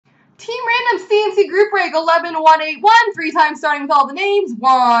Team Random C&C Group Break 11181. 3 times starting with all the names.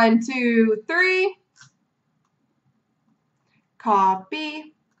 1, 2, 3.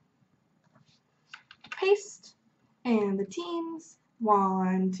 Copy. Paste. And the teams.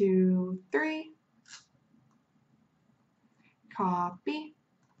 1, 2, 3. Copy.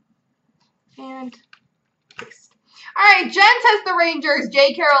 And paste. All right, Jen has the Rangers,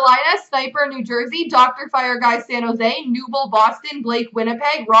 J. Carolina, Sniper, New Jersey, Dr. Fire Guy, San Jose, Newble, Boston, Blake,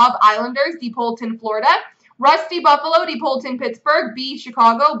 Winnipeg, Rob, Islanders, DePolton, Florida, Rusty, Buffalo, DePolton, Pittsburgh, B,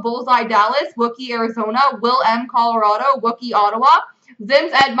 Chicago, Bullseye, Dallas, Wookie, Arizona, Will M, Colorado, Wookie, Ottawa,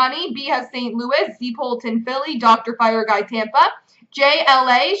 Zims, Ed Money, B has St. Louis, DePolton, Philly, Dr. Fire Guy, Tampa, J,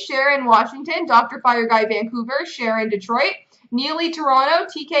 LA, Sharon, Washington, Dr. Fire Guy, Vancouver, Sharon, Detroit, Neely, Toronto,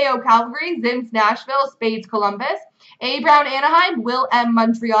 TKO, Calgary, Zims, Nashville, Spades, Columbus, A. Brown, Anaheim, Will M,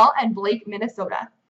 Montreal, and Blake, Minnesota.